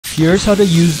Here's how to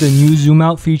use the new zoom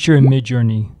out feature in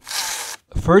Midjourney.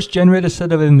 First, generate a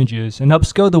set of images and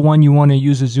upscale the one you want to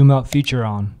use the zoom out feature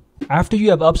on. After you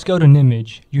have upscaled an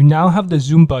image, you now have the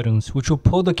zoom buttons which will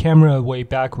pull the camera away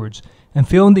backwards and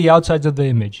fill in the outsides of the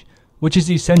image, which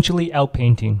is essentially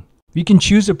outpainting. You can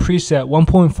choose a preset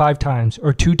 1.5 times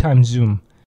or 2 times zoom.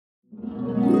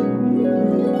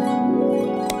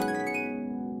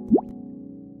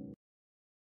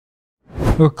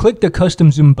 Or click the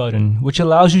custom zoom button, which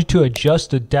allows you to adjust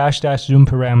the -- zoom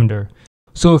parameter.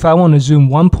 So if I want to zoom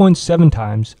 1.7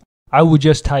 times, I would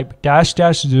just type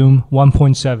 -- zoom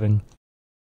 1.7.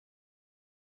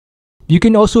 You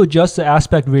can also adjust the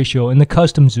aspect ratio in the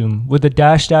custom zoom with the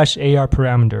 -- AR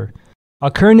parameter.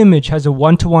 Our current image has a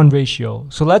 1:1 ratio,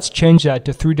 so let's change that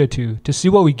to 3:2 to see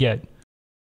what we get.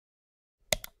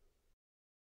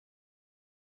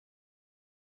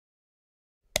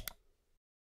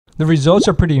 The results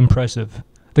are pretty impressive.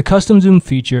 The custom zoom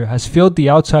feature has filled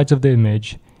the outsides of the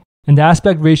image, and the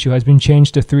aspect ratio has been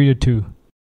changed to 3:2.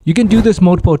 You can do this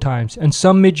multiple times, and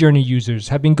some Midjourney users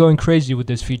have been going crazy with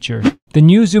this feature. The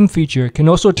new zoom feature can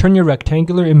also turn your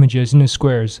rectangular images into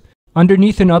squares.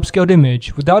 Underneath an upscaled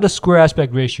image without a square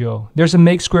aspect ratio, there's a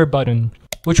make square button,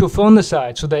 which will fill in the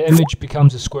side so the image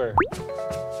becomes a square.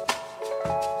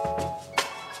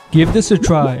 Give this a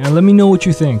try and let me know what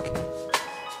you think.